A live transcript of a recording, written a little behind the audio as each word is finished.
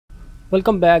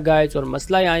Welcome back guys. और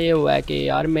मसला यहाँ ये हुआ है कि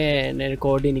यार मैंने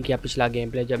रिकॉर्ड ही नहीं किया पिछला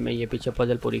गेम प्ले, जब मैं ये पीछे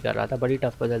पजल पूरी कर रहा था। बड़ी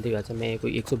टफ पजल थी वैसे, मैं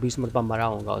कोई 120 मरतबा मरा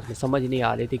होगा उसमें, समझ नहीं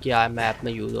आ रही थी कि यार मैप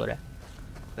में यूज़ हो रहा है।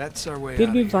 फिर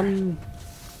भी फन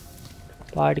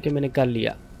पार्ट के मैंने कर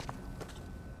लिया।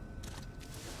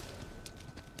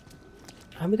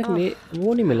 अभी तक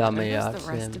वो नहीं मिला मैं यार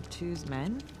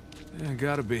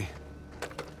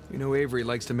You know Avery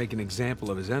likes to make an example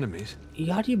of his enemies.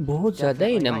 यार ये बहुत ज़्यादा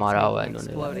ही इन्हें मारा हुआ है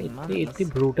इन्होंने। इतनी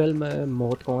ब्रूटल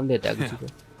मौत कौन देता है किसी को?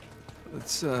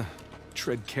 Let's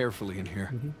tread carefully in here.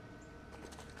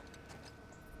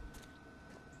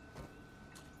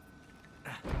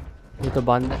 ये तो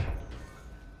बंद है।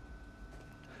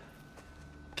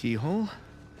 Keyhole?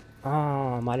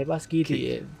 हाँ हमारे पास की थी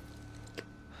ये।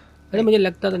 अरे मुझे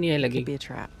लगता तो नहीं है लगी। Be a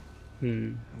trap. We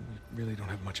really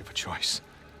don't have much of a choice.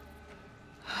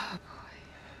 Oh boy.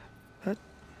 But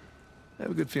I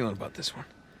have a good feeling about this one.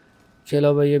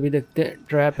 चलो भाई अभी देखते हैं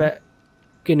ट्रैप है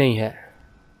कि नहीं है।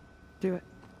 Do it.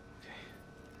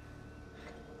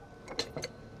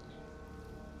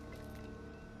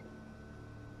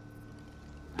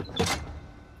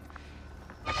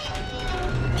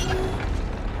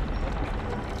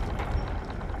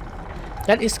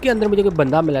 यार इसके अंदर मुझे कोई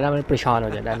बंदा मिला ना, मैंने परेशान हो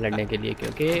जाना लड़ने के लिए,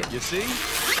 क्योंकि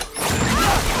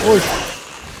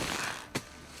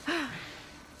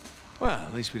Well,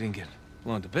 at least we didn't get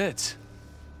blown to bits.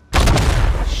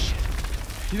 Shit.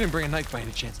 You didn't bring a knife by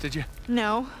any chance, did you? No.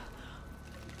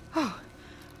 Oh,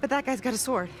 but that guy's got a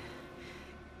sword.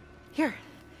 Here,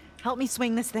 help me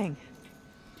swing this thing.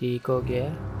 ठीक हो गया।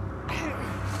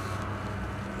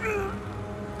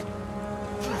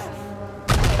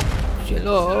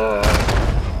 चलो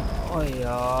ओ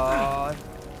यार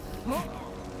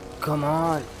come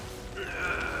on।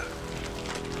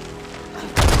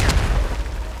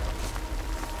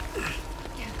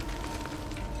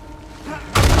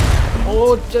 ओ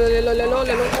चलो ले लो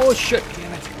oh shit.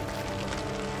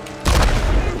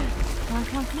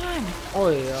 Come on. ओ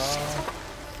यार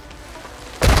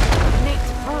Nate,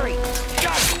 hurry.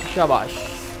 शाबाश।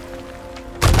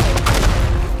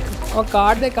 ओ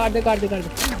काट दे।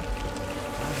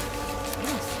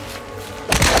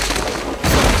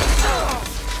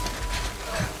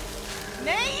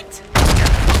 Nate!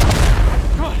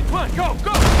 Come on,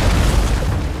 go!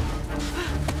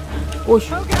 Oh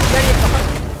shit.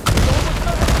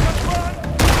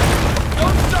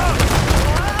 Don't stop!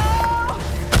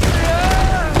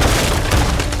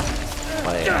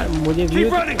 मुझे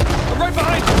Keep running! I'm right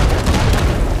behind you!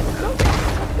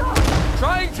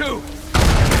 Trying to!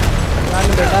 Run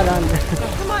बेटा run.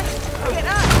 Come on, get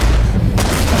up!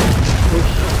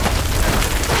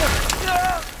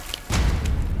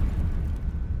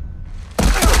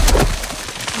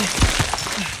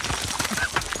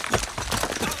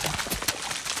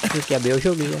 ये क्या बेहोश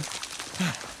हो गई है?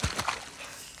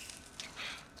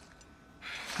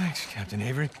 Thanks, Captain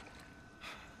Avery.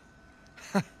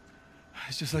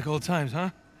 It's just like old times, huh?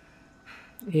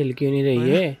 हिल क्यों नहीं रही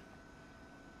है?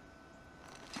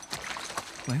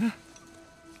 Lena?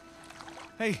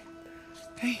 Hey,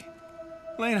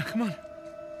 Lena, come on.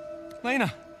 Lena.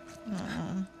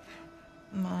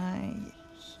 My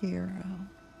hero.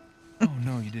 Oh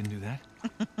no, you didn't do that.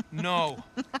 No,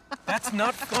 that's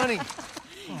not funny.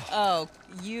 Oh,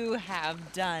 you have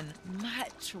done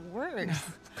much worse.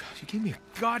 God, you gave me a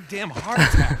goddamn heart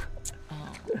attack.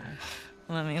 Oh,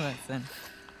 let me listen.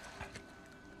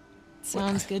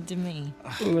 Sounds good to me.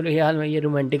 मेरे ख्याल में ये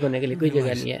romantic होने के लिए कोई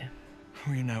जगह नहीं है।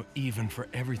 We're now even for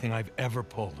everything I've ever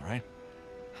pulled, right?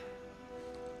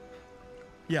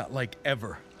 Yeah, like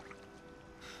ever.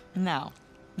 No,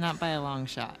 not by a long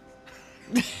shot.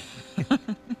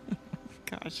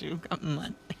 Gosh, you've got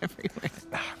mud everywhere.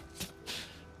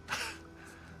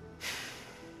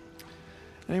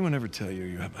 Anyone ever tell you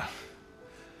you have a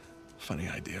funny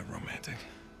idea of romantic?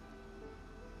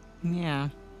 Yeah,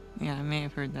 I may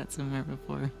have heard that somewhere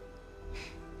before.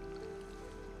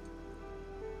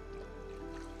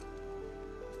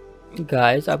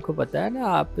 Guys आपको पता है ना,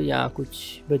 आप यहाँ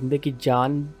कुछ बंदे की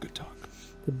जान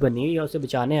तो बनी हुई है, उसे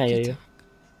बचाने आए हो।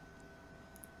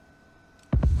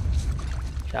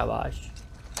 शाबाश।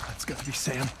 That's gotta be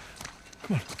Sam.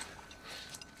 Come on.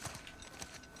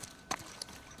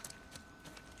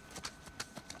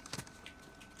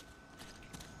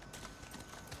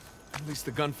 At least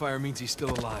the gunfire means he's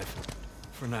still alive.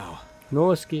 For now.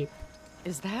 No escape.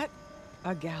 Is that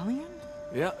a galleon?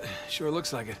 Yeah, sure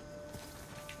looks like it.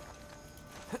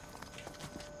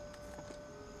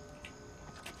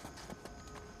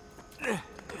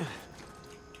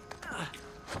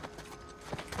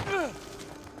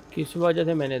 किस वजह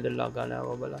से मैंने इधर लगाना है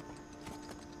वो बोला।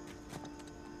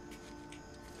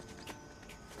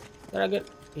 यार अगर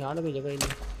यहाँ तो कोई जगह ही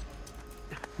नहीं,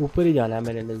 ऊपर ही जाना है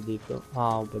मेरे नज़दीक तो।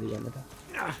 हाँ ऊपर ही जाना था।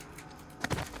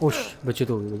 उश बचत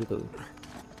हो गई, बचत हो गई।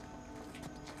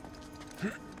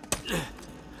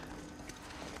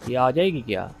 ये आ जाएगी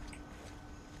क्या?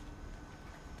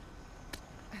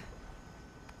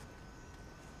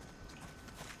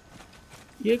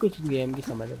 ये कुछ गेम की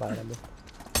समझ नहीं पा रहा मैं।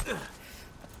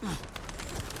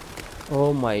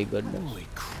 Oh my goodness, Holy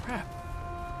crap.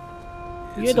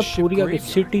 ये It's तो a ship पूरी का graveyard.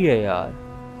 सिटी है यार।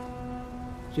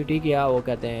 सिटी क्या वो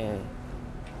कहते हैं,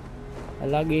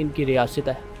 अलग ही इनकी रियासत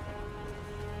है।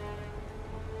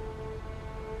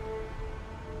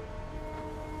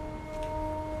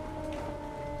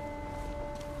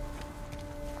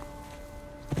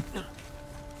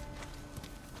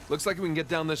 Looks like we can get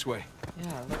down this way.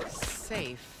 Yeah, looks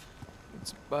safe.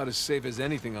 It's about as safe as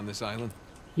anything on this island.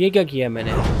 ये क्या किया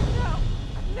मैंने?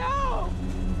 No!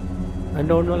 I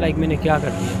don't know, like मैंने क्या कर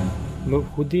दिया, मैं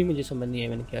खुद ही मुझे समझ नहीं है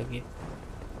मैंने क्या किया।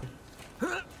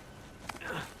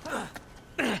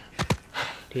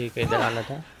 ठीक है इधर आना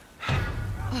था।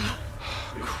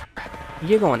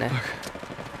 ये कौन है?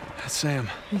 That's Sam.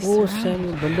 वो सैम,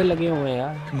 बंदे लगे हुए हैं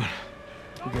यार। Come on.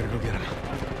 We gotta go get him.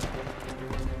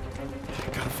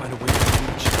 Gotta find a way to the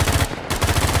beach.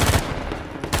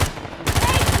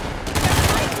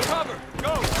 Cover!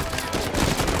 Go!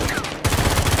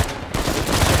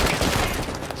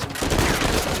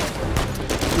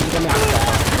 ठीक है मैं आता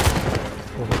हूँ।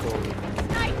 ओहो तो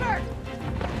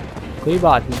कोई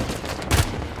बात नहीं।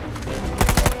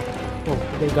 ओह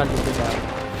इधर गन लेके जा।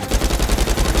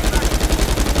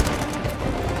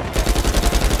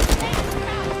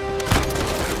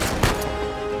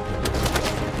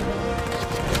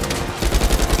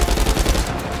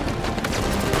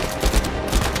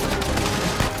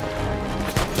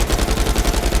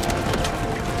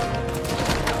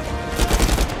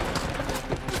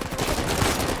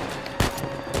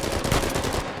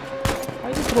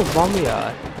 थ्रो बम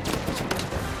यार।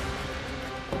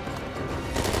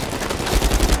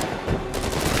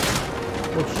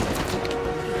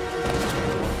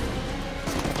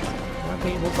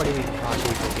 कहीं वो पड़ी हुई। हाँ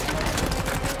ठीक हो गया।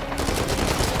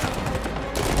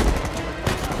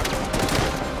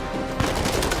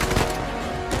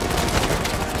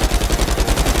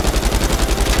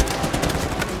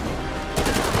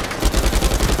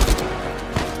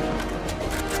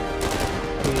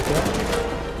 ठीक है।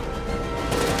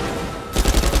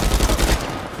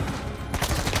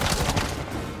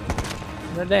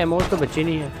 एमोट तो बची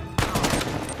नहीं है।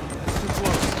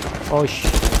 ओश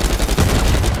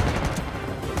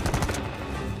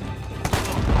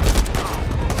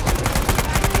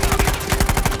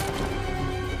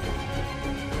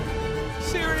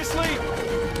Seriously?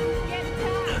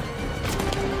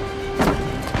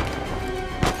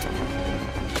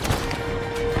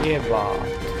 ये बात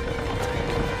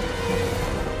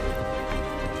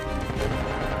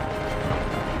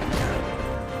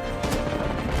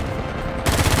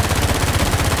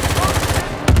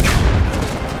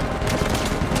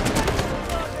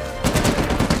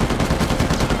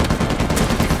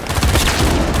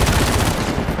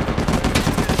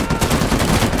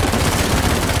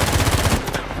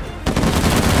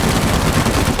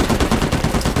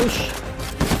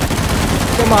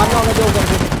मारना होगा जो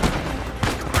करके।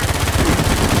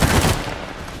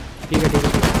 ठीक है ठीक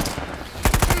है।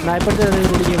 स्नाइपर से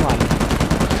जरूर ये मार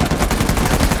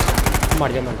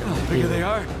मर जा Bigger they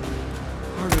are,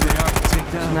 harder they are to take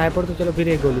down. Sniper तो चलो फिर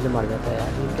एक गोली से मार जाता है यार,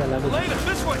 इनके अलग। Elena,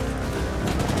 this way.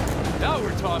 Now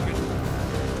we're talking.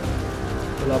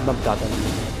 चलो अब मैं बताता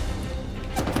हूँ।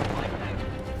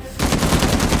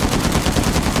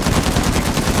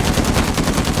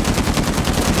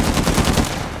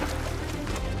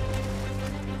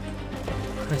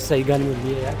 सही गन मिल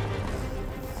रही है यार।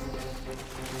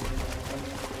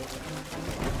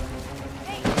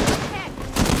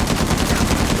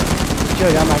 चलो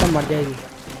यार मैडम मर जाएगी।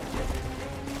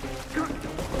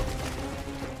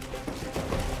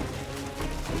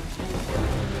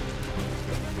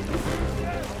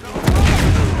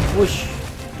 पुश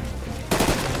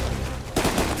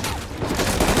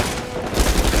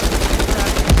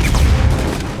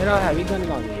मेरा हैवी गन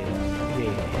कहाँ गई है? ये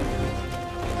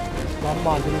बम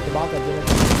मार देने के बाद कर देना।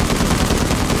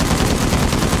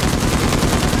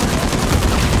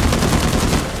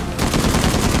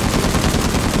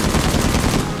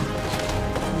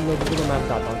 लोगों को मैं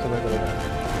बताता हूँ तुम्हें करेगा।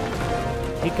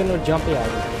 एक कैन जंप यार।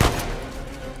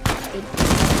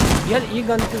 यार ये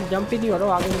गन से जंप ही नहीं हो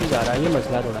रहा, आगे नहीं जा रहा, ये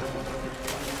मसला है थोड़ा।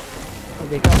 तो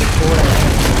देखा छोड़ है।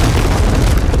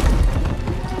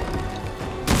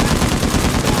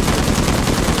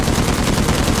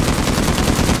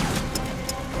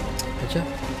 अच्छा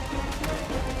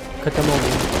खत्म हो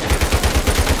गई।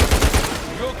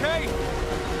 You okay?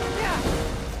 Yeah,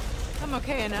 I'm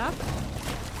okay enough.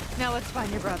 Now let's find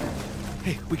your brother.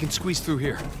 Hey, we can squeeze through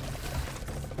here.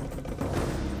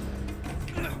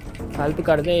 Help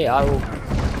कर दे यार वो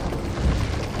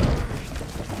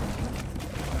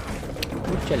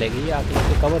कुछ चलेगी यार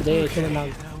तो कवर दे इसे ना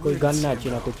कोई गन ना अच्छी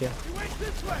ना कुछ है।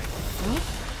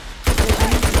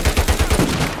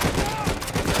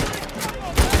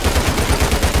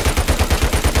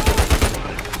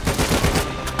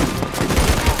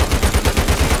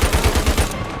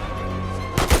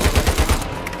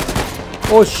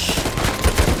 ओश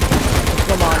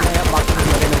इसको मारना है बाकी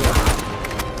मरे नहीं।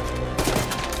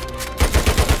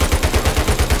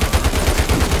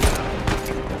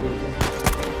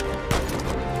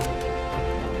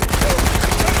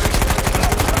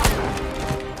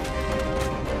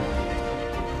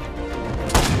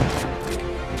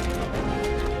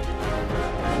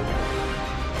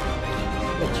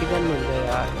 अच्छी गन मिल गई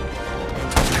यार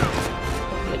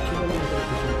अच्छी गन मिल गई।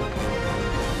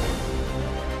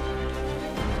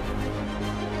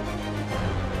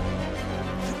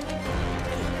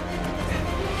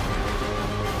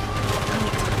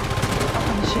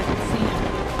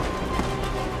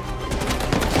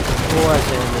 वो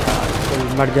ऐसे यार कोई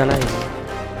मर जाना ही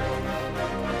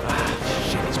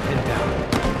Shit, he's pinned down.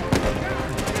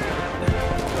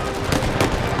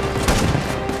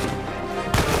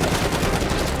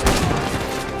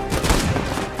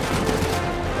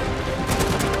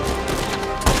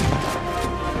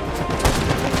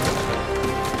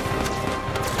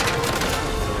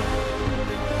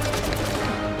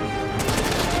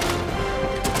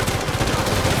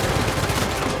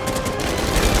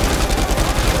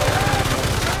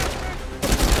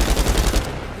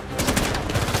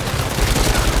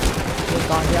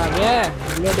 कहाँ से आ गया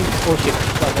लोडिंग कोशिश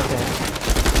कर सकते हैं।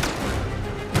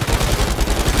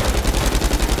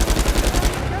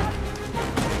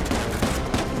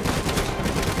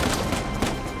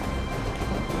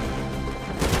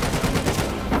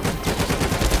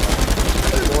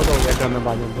 बहुत हो गया ड्रम में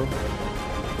बाजू तो।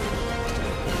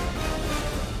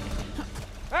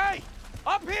 Hey!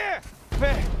 Up here!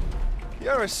 Hey,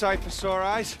 you're a sight for sore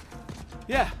eyes.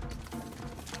 Yeah.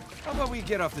 How about we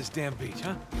get off this damn beach,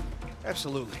 huh?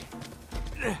 Absolutely.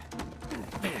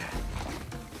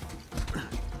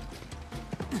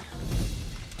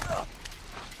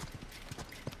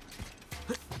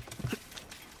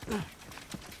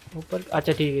 ऊपर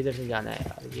अच्छा ठीक है इधर से जाना है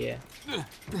यार ये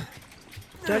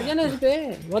चढ़ जाना इस पे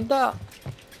व्हाट द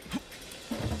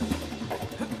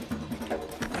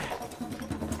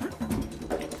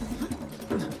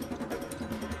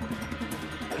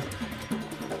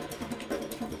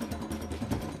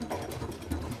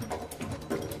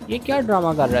ये क्या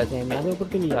ड्रामा कर रहे थे हम यहाँ से ऊपर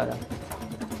क्यों नहीं जा रहा।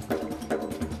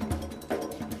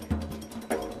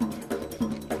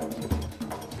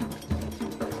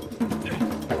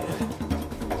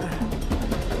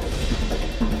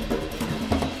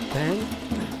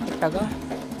 टगा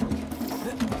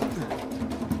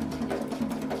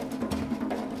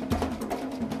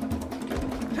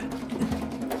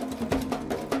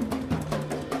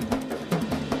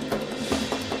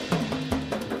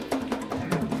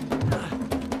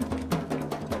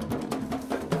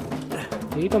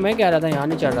यही तो मैं कह रहा था यहाँ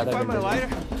नहीं चढ़ रहा था।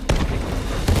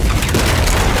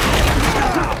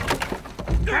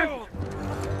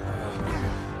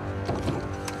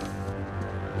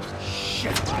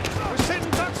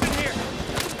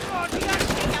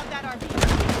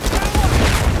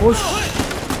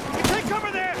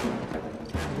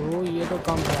 ये तो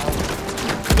काम खराब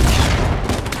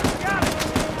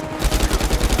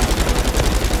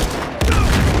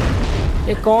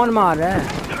ये कौन मार रहा है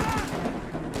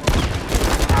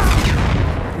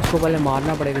इसको पहले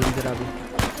मारना पड़ेगा इसी तरह भी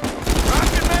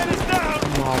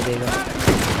मार देगा।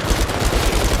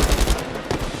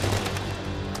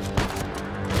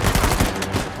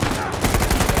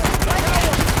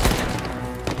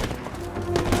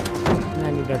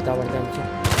 मैं नहीं डरता बढ़ता इनसे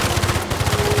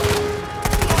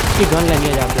गन लेनी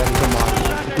है जाकर उनको मार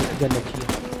गन अच्छी है।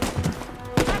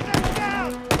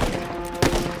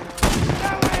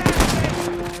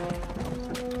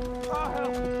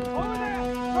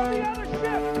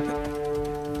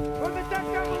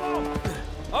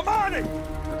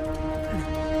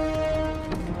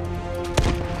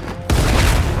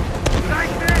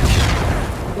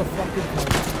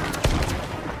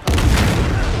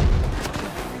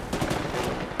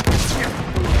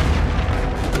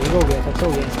 हो गया सब हो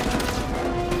गया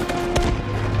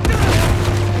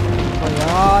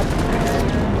यार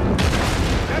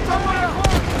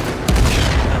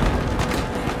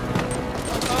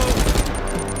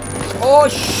ओह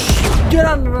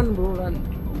रन रन ब्रो रन,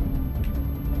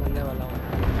 मरने वाला हूँ।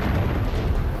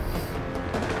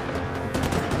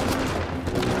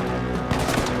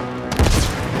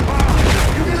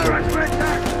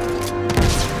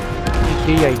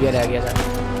 यही आइडिया रह गया था।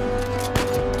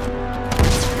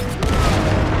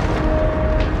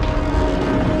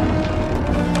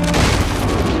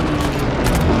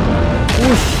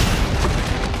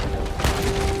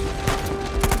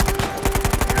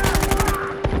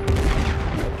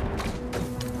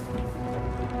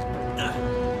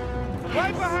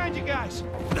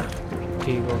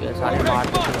 ठीक हो गया, सारे मार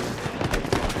दिए।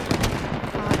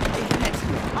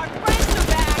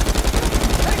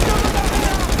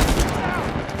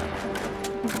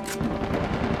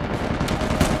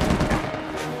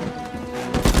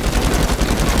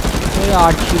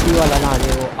 आरपीजी वाला ना आने,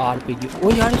 वो आरपीजी।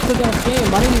 ओ यार इसको क्या रखते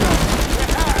हैं, मारे नहीं ना।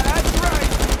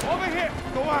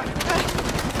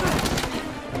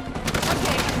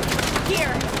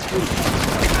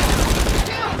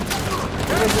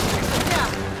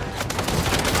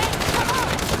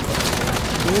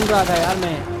 ढूंढ रहा था यार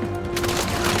मैं,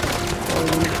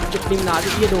 कितनी बना दी,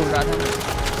 ये ढूंढ रहा था मैं।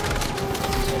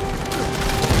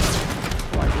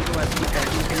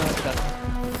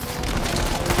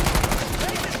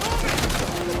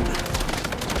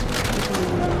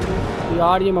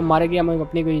 यार ये मैं मार गया, मैं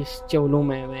अपनी कोई चवलों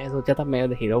में, मैं सोचा था मैं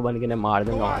हीरो बन के ने मार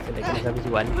दूंगा वहाँ से, लेकिन ऐसा कुछ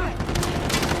हुआ नहीं।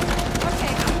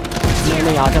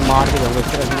 मैंने यहाँ से मार के जाऊँगा इस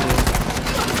तरह से।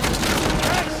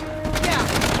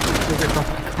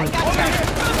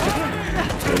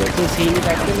 तो सीन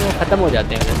बैठ के वो ख़त्म हो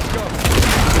जाते हैं।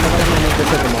 मैंने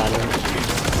कैसे मार लिया,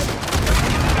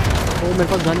 वो मेरे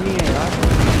पास गन नहीं है यार।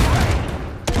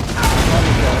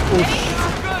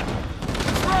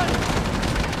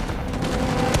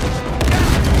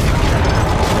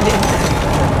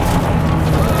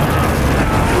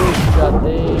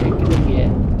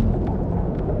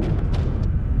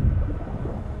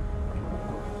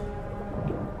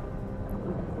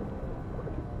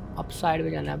 अप साइड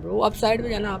में जाना है ब्रो, अप साइड में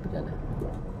जाना, आप जाना है।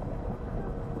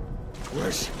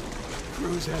 Worst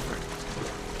cruise ever.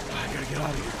 I gotta get out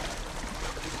of here.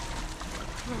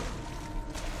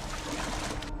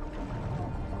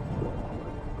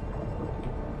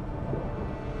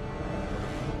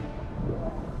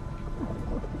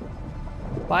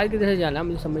 पार किधर से जाना,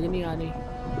 मुझे समझ नहीं आ रही।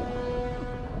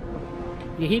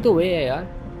 यही तो वे है यार,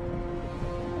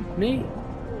 नहीं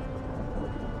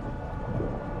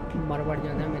मर बढ़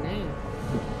जाना है मैंने।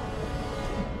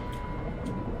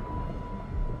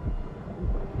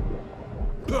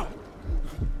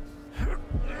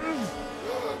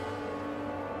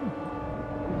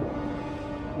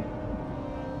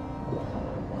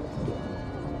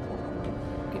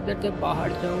 किधर से बाहर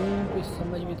जाऊं, कुछ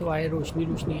समझ में तो आए। रोशनी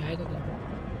रोशनी आए तो क्या।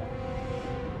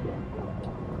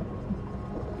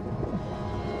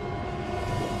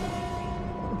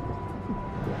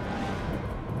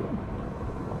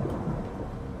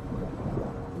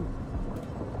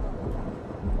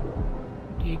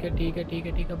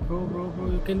 ठीक है bro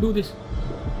you can do this.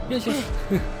 Yes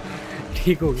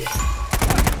ठीक हो गया।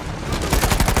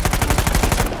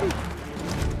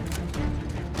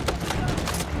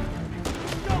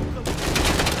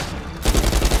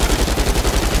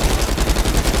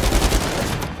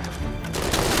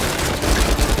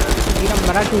 मेरा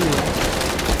मरा क्यों नहीं है?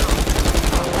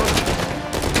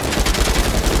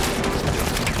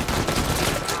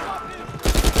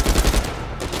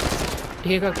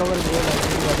 ठीक है कवर बोल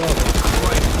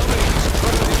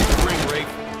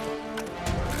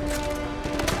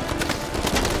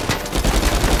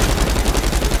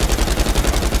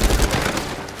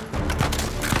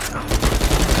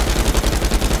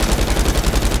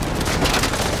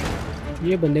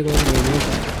ये बंदे को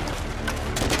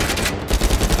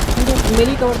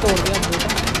मेरी कवर तोड़ दिया।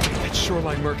 That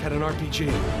shoreline merc had an RPG.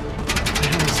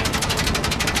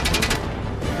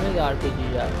 RPG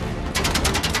यार,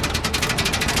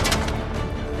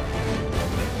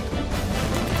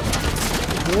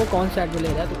 वो कौन सा ले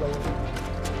रहा है तू?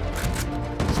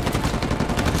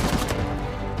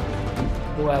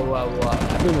 वो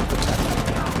अभी मत पूछ।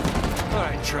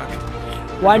 Alright, truck.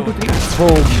 1 2 3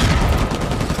 बूम।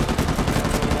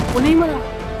 वो नहीं मरा।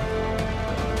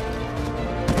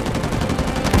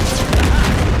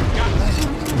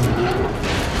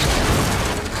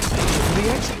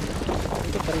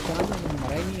 तो परेशान है,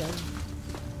 मरा ही नहीं यार।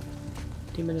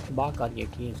 थी मैंने तबाह कर दिया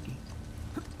की इसकी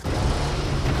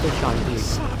तो शांति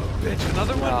यार।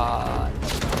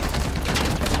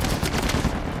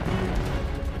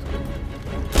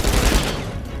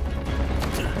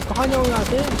 कहाँ जाऊँ यहाँ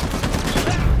से?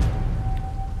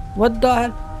 What the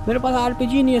hell? मेरे पास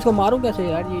आरपीजी नहीं है, इसको मारूं कैसे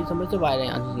यार? ये समझ से बाहर है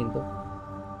यहाँ से सीन तो।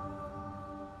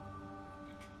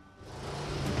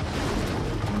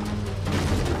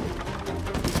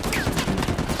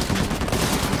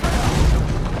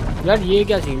 यार ये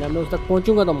क्या सीन है? मैं उस तक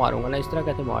पहुंचूंगा तो मारूंगा ना, इस तरह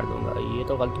कैसे मार दूंगा? ये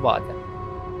तो गलत बात है।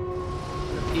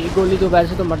 एक गोली तो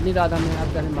वैसे तो मर नहीं रहा था मैं,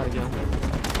 अब कैसे मर गया हूँ?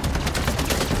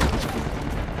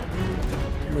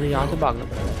 मुझे यहाँ से भागना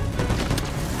पड़ेगा।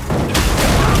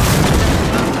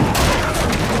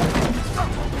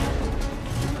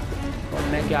 और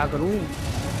मैं क्या करूँ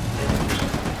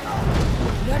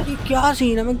यार? ये क्या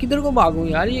सीन है? मैं किधर को भागूँ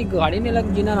यार? ये गाड़ी ने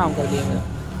लग जीना आराम कर दिया मेरा।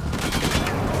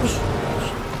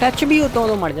 टच भी होता हूँ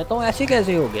तो मर जाता हूँ, ऐसे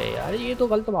कैसे हो गया यार? ये तो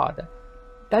गलत बात है।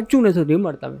 टच होने से नहीं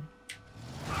मरता मैं।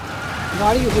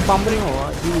 गाड़ी होगी बम रही हो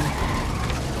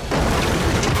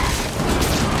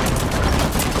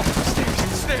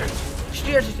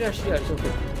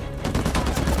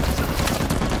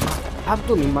अब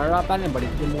तो नहीं मर रहा, पहले बड़ी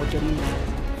थी मोचरी।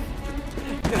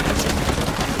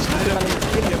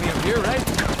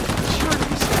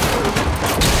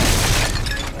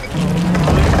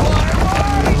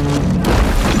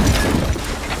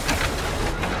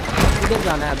 किधर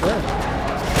जाना है अब?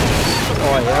 ओ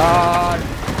यार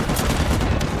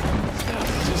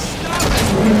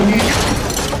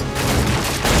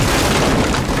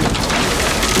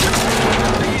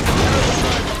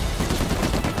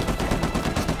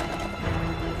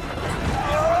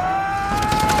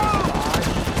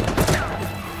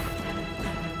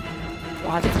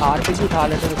वहाँ से आरपीजी उठा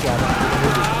लेते तो क्या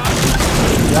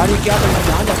यार? ये क्या करना?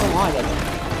 जहाँ जाता हूँ वहाँ आ जाता हूँ।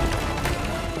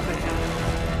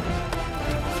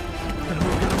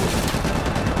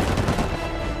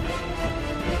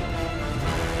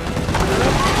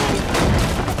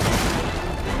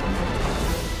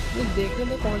 देखने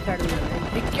में कौन साइड में है?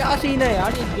 ये क्या सीन है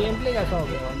यार? ये गेम प्ले कैसा हो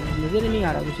गया? मुझे नहीं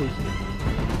आ रहा कुछ इससे।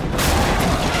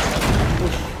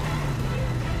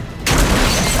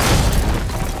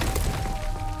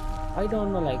 I don't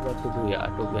know like what to do यार,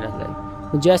 to be honest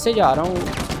like जैसे जा रहा हूँ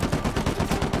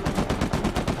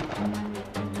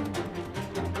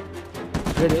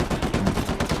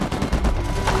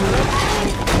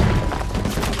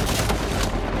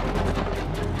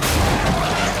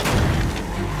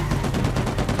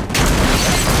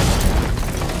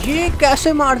ये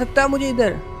कैसे मार सकता है मुझे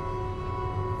इधर?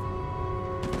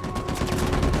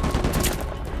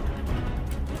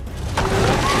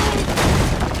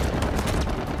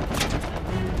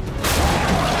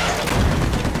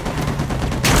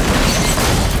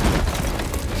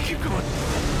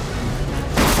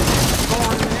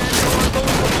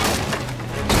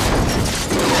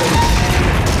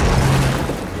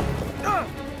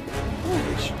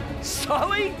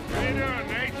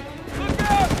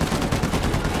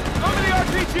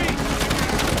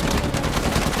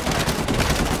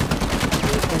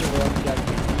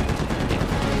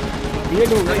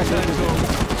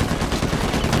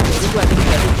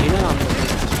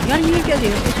 यार ये क्या है?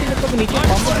 इसके लिए तो नीचे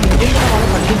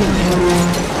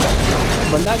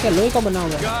बंदा क्या लोहे का बना हुआ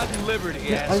है?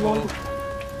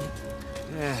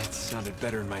 Yeah, it sounded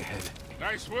better in my head.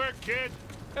 Nice work, kid.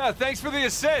 Yeah, thanks for the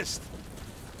assist.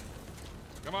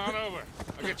 Come on over.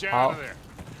 I'll get you out of there.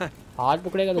 हाथ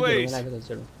पकड़ेगा तो चलो, मैं ऐसे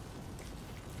चलो।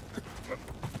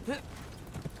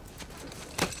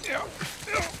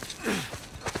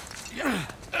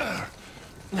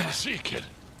 See you, kid.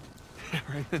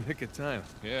 Right in the nick of time.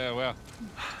 Yeah, well,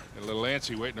 got a little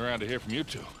antsy waiting around to hear from you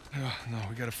two. No,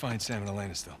 we gotta find Sam and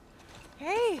Elena still.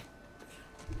 Hey.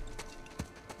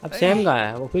 अब Sam कहाँ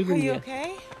है? वो फिर Are भी you है। okay?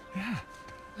 Yeah.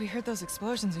 We heard those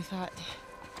explosions. We thought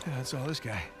Yeah, that's all this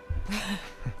guy.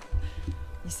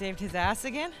 you saved his ass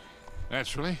again.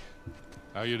 Naturally.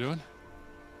 How you doing?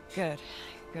 Good,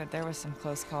 good. There was some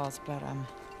close calls, but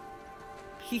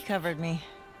he covered me.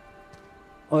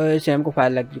 और Sam को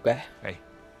fire लग चुका है। Hey.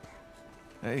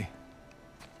 Hey.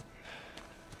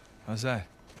 How's that?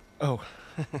 Oh.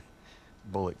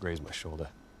 Bullet grazed my shoulder.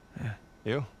 Yeah.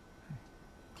 You?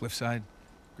 Cliffside.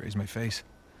 Grazed my face.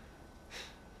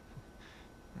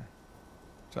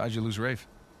 So how'd you lose Rafe?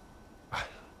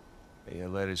 He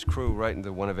led his crew right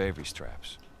into one of Avery's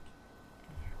traps.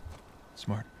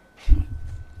 Smart.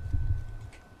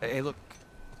 Hey, look.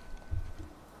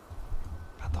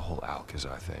 About the whole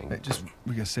Alcazar thing. Hey,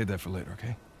 we gotta save that for later,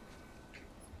 okay?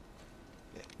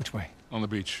 Which way? On the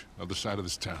beach, other side of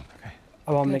this town. Okay.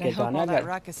 अब हमने Good, I क्या hope जाना all है that घर?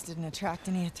 ruckus didn't attract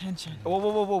any attention.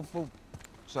 Whoa.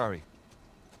 Sorry.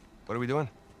 What are we doing?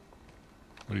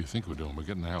 What do you think we're doing? We're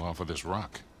getting the hell off of this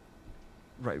rock.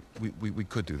 Right, we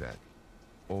could do that.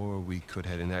 Or we could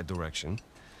head in that direction,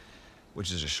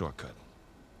 which is a shortcut.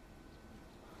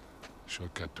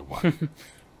 Shortcut to what?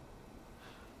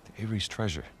 Avery's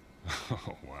treasure.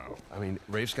 Oh, wow. I mean,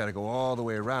 Rafe's got to go all the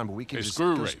way around, but we can Hey, just...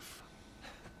 screw Rafe.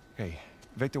 Hey,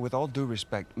 Victor, with all due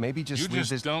respect, maybe just You leave just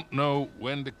this... don't know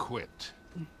when to quit.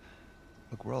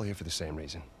 Look, we're all here for the same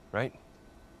reason, right?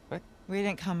 Right? We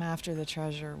didn't come after the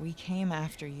treasure. We came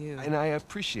after you. And I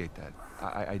appreciate that.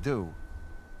 I do.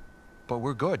 But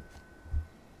we're good.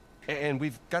 And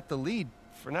we've got the lead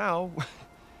for now.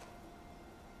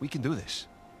 We can do this.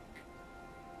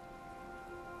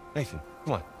 Nathan,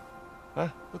 come on. Huh?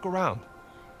 Look around.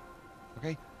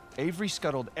 Okay? Avery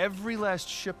scuttled every last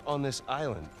ship on this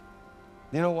island.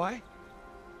 You know why?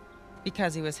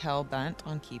 Because he was hell-bent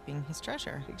on keeping his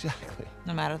treasure. Exactly.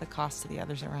 No matter the cost to the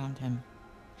others around him.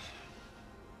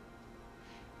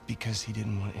 Because he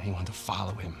didn't want anyone to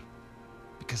follow him.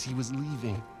 Because he was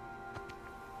leaving.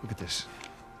 Look at this.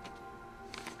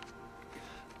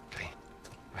 Okay,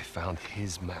 I found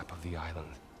his map of the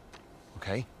island.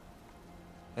 Okay?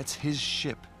 That's his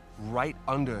ship right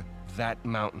under that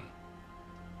mountain.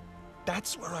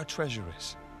 That's where our treasure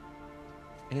is.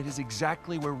 And it is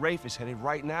exactly where Rafe is headed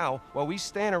right now while we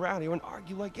stand around here and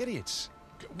argue like idiots.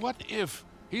 What if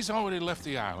he's already left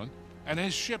the island and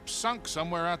his ship sunk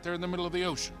somewhere out there in the middle of the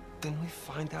ocean? Then we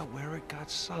find out where it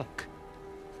got sunk.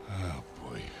 Oh,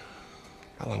 boy.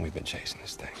 How long we been chasing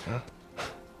this thing, huh?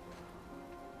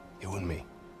 You and me.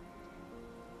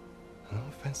 No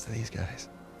offense to these guys.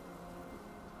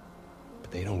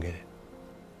 But they don't get it.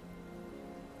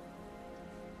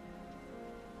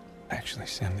 Actually,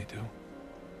 Sam, they do.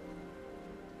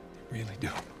 They really do.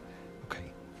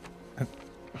 Okay.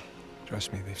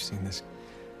 Trust me, they've seen this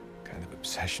kind of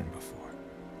obsession before.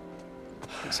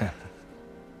 Sam,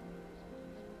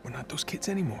 we're not those kids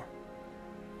anymore.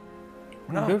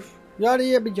 We're not. यार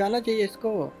ये अभी जाना चाहिए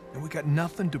इसको. And we got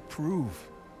nothing to prove.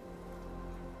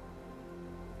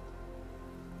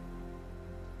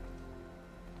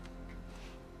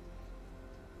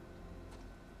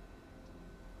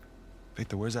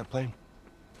 Victor, where's that plane?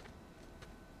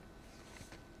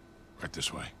 Right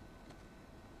this way.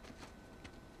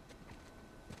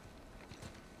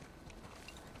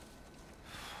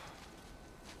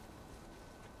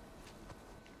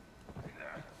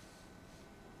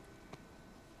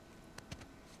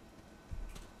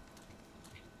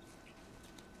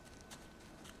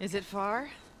 Is it far?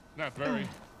 Not very.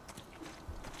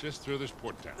 Just through this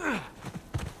port town.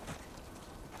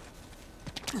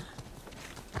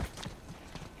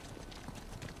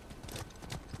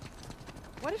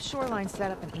 What if Shoreline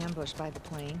set up an ambush by the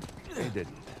plane? They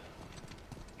didn't.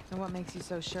 And what makes you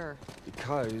so sure?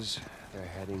 Because they're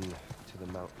heading to the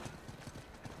mountain.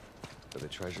 For the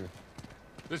treasure.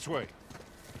 This way.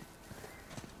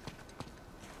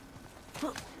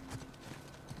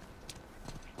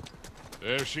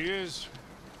 There she is.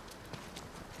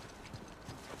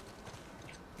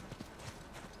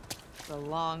 It's a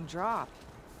long drop.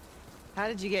 How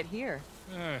did you get here?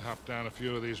 I hopped down a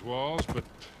few of these walls, but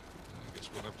I guess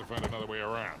we'll have to find another way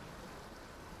around.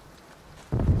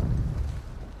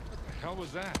 What the hell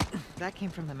was that? That came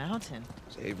from the mountain.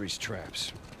 It's Avery's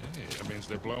traps. Hey, that means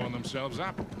they're blowing themselves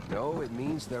up. No, it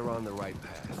means they're on the right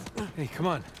path. Hey, come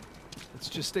on. Let's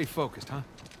just stay focused, huh?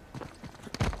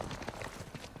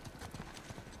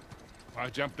 I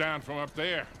jumped down from up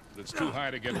there. It's too high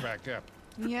to get back up.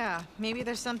 Yeah, maybe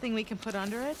there's something we can put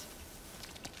under it?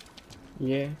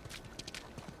 ये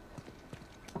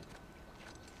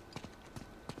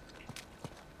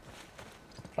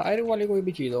fire वाली कोई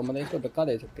भी चीज़ हो मतलब इसको धक्का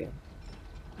दे सकते हैं.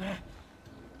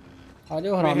 आ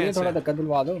जाओ हरामी थोड़ा धक्का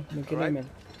दिलवा दो निकले में.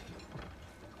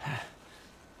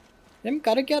 सैम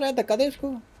कर क्या रहा है धक्का दे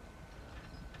इसको.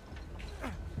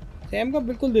 सैम का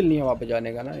बिल्कुल दिल नहीं है वापस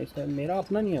जाने का ना. इसका मेरा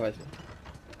अपना नहीं है वैसे.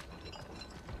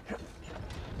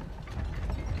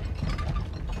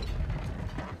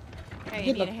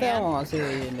 मुझे लगता है वहाँ से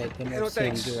ये नेथन और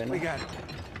सैम जो है ना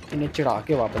इन्हें चढ़ा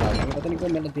के वापस आ जाएंगे. पता नहीं क्यों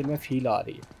मेरे दिल में फील आ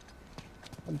रही है.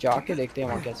 अब जाके देखते हैं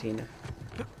वहाँ क्या सीन है.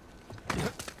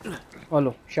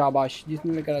 हेलो शाबाश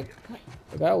जिसने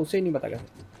कहा उसे ही नहीं पता कैसे.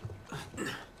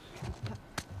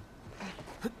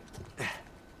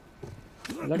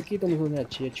 लड़की तो मुझे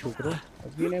अच्छी है छूक रहे.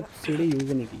 अभी ने सीढ़ी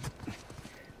यूज नहीं की.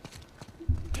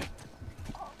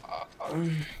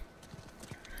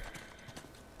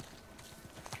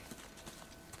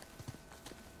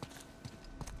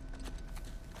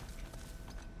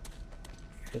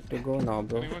 Good to go now,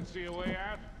 bro. Anyone see a way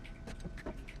out?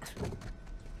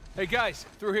 Hey guys,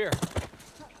 through here.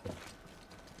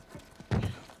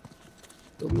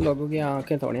 तुम लोगों की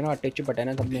आंखें थोड़ी ना टच बटन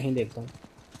है तब मैं ही देखता हूँ.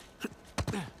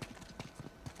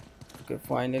 Okay,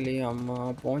 finally हम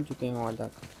पहुँच चुके हैं वहाँ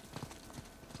तक.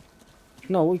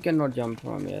 No, we cannot jump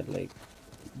from here. Like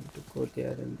to go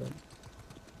there and then.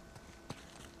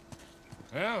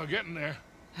 Well, we're getting there.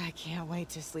 I can't wait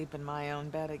to sleep in my own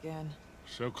bed again.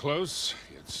 So close,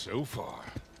 yet so far.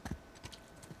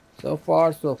 So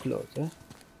far, so close, huh?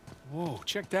 Whoa,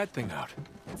 check that thing out.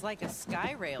 It's like a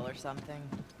sky rail or something.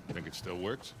 Think it still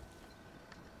works?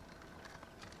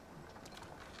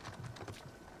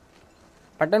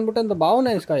 Button button दबाओ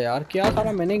ना इसका यार, क्या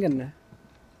सारा मैंने ही करना है।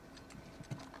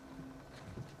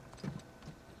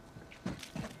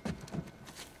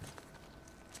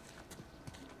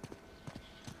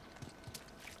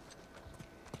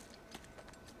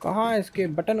 कहाँ इसके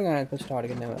बटन कहाँ है इसको स्टार्ट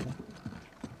करने वाला?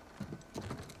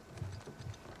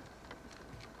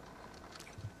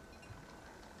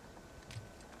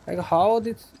 Like how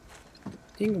this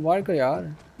thing work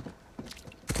यार?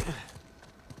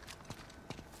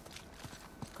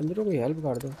 कंजरों को हेल्प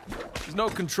कर दो। There's no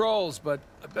controls, but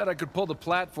I bet I could pull the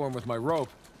platform with my rope.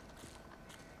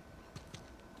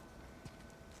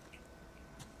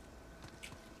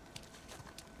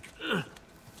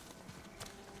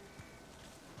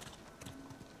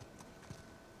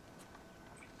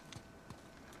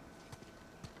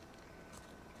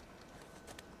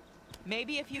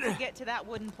 Maybe if you could get to that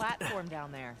wooden platform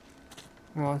down there.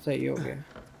 हाँ सही हो गया।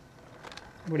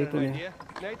 बड़ी Got an तूने। idea?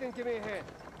 Nathan, give me a hand.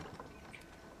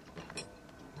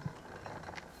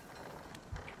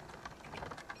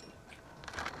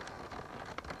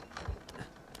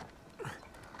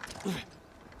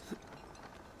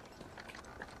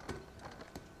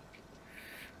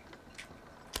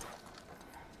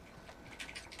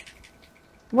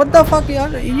 What the fuck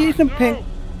यार? ये इसने फेंक।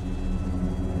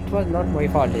 It was not my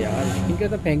fault यार। इनके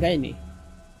तो फेंका ही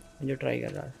नहीं। जो ट्राई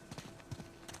कर रहा है।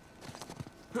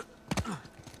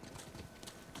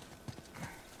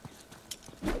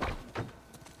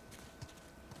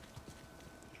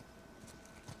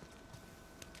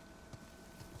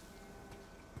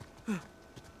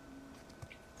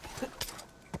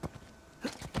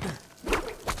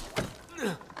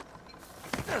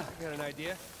 Got an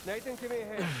idea? Nathan, give me a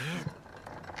hand.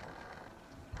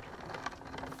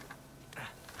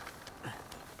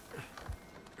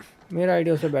 मेरा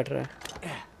आइडिया उससे बेटर है।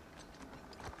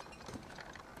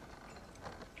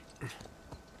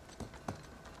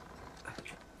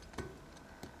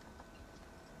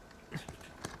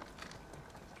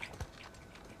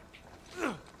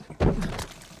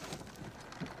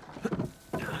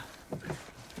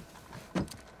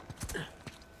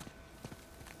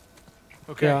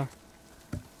 Okay. क्या?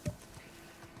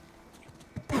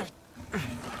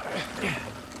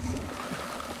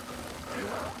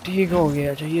 ठीक हो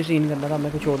गया। अच्छा ये सीन करना था,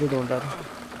 मैं कुछ और ही ढूंढ रहा था।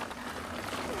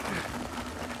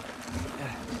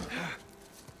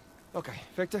 Okay,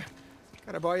 Victor,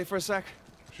 can I borrow you for a sec?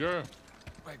 Sure.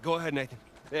 All right, go ahead, Nathan.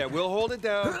 There, we'll hold it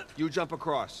down. You jump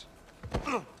across.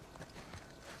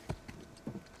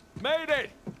 Made it!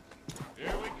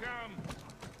 Here we come.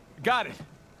 Got it.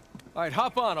 All right,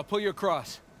 hop on. I'll pull you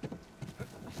across.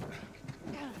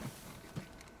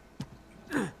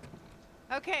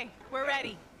 Okay, we're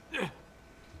ready.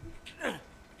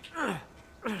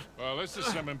 Well, this is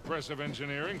some impressive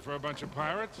engineering for a bunch of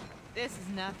pirates. This is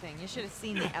nothing. You should have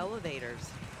seen the elevators.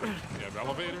 You have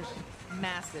elevators?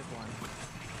 Massive one.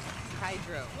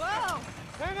 Hydro. Whoa!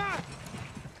 Hang on!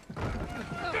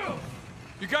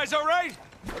 You guys all right?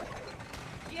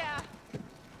 Yeah.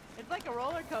 It's like a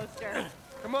roller coaster.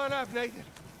 Come on up, Nathan.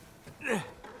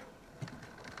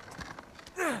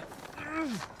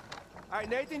 All right,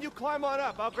 Nathan, you climb on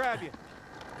up. I'll grab you.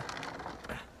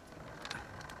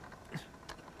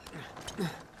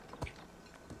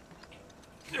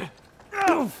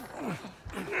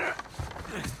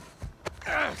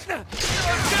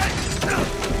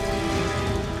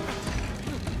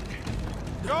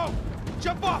 Go!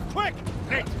 Jump off, quick!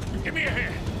 Nate, give me a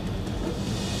hand.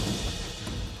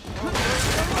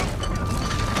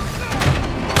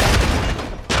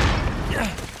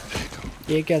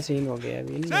 ये क्या scene हो गया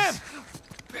अभी? Sam!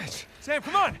 Sam,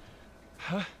 come on!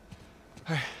 Huh?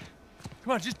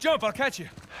 Come on, just jump. I'll catch you.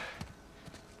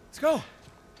 Let's go.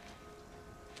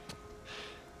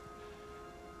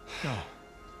 No.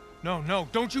 No, no.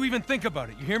 Don't you even think about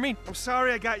it. You hear me? I'm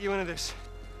sorry I got you into this.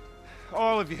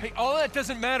 All of you. Hey, all that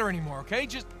doesn't matter anymore, okay?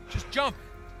 Just jump.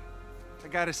 I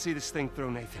gotta see this thing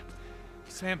through, Nathan.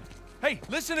 Sam, hey,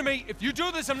 listen to me. If you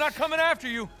do this, I'm not coming after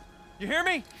you. You hear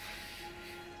me?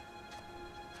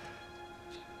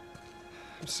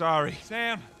 I'm sorry.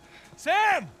 Sam!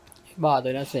 Sam! बात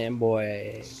है ना same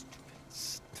boy.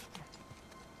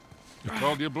 You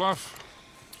called your bluff?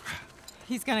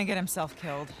 He's gonna get himself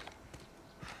killed.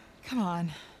 Come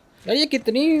on. यार ये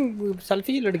कितनी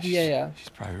selfie लड़की है यार। She's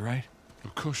probably right.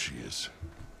 Of course she is.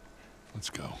 Let's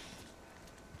go.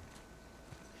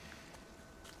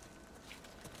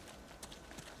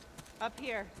 Up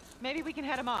here. Maybe we can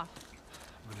head him off.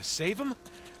 I'm gonna save him,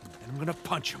 and I'm gonna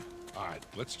punch him. All right,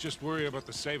 let's just worry about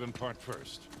the saving part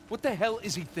first. What the hell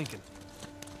is he thinking?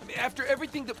 I mean, after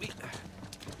everything that we...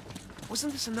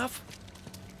 Wasn't this enough?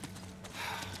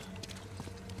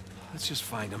 Let's just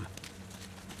find him.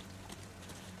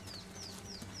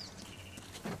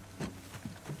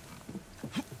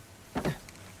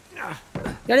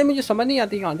 यार ये मुझे समझ नहीं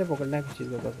आती कहाँ से पकड़ना है किस चीज़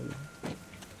को पकड़ना है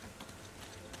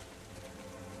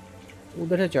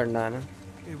उधर से चढ़ना है ना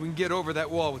Hey, we can get over that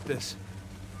wall with this.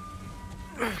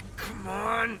 Come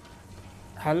on.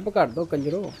 Help कर दो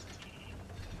कंजरो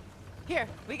Here,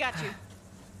 we got you.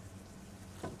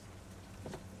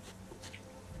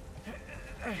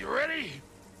 You ready?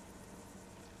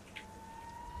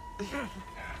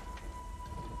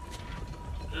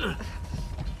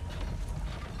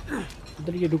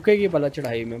 उधर ये रुकेगी भला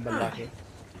चढ़ाई में बंदा के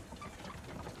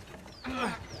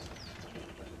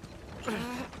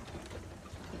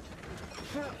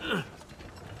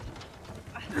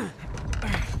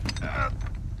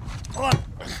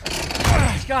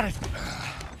Got it.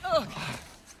 All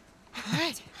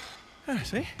right.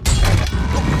 See?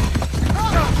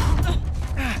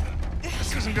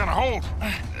 This isn't gonna hold.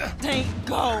 Tank,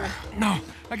 go. No,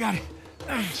 I got it.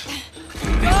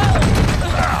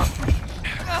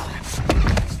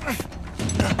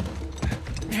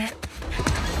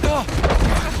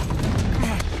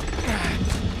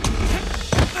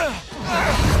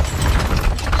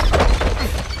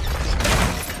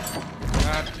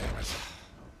 God damn it.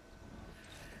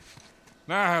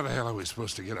 Now how the hell are we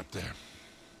supposed to get up there?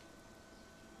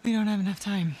 We don't have enough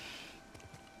time.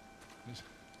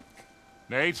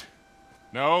 Nate?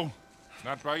 No?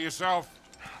 Not by yourself?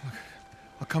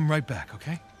 I'll come right back,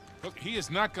 okay? Look, he is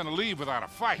not gonna leave without a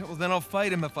fight. Well, then I'll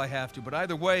fight him if I have to, but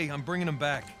either way, I'm bringing him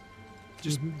back.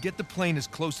 Just get the plane as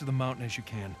close to the mountain as you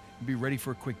can, and be ready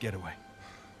for a quick getaway.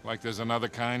 Like there's another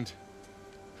kind?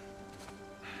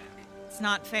 It's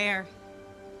not fair.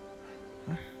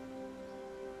 Huh?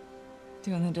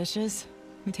 Doing the dishes,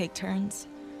 we take turns.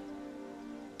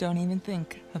 Don't even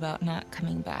think about not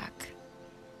coming back.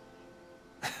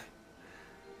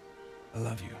 I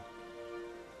love you.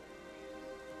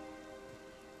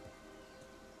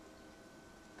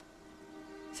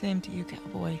 Same to you,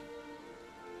 cowboy.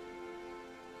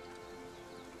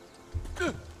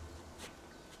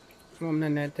 हमने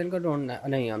Nathan को ढूंढना है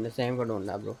नहीं हमने Sam को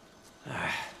ढूंढना है bro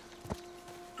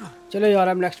चलो यार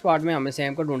अब नेक्स्ट पार्ट में हमें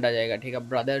सैम को ढूंढा जाएगा ठीक है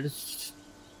ब्रदर्स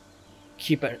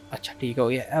कीपर अच्छा ठीक हो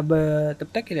गया अब तब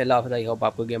तक के लिए अल्लाह हाफ़िज़ आई होप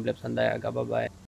आपको गेम प्ले पसंद आएगा बाय बाय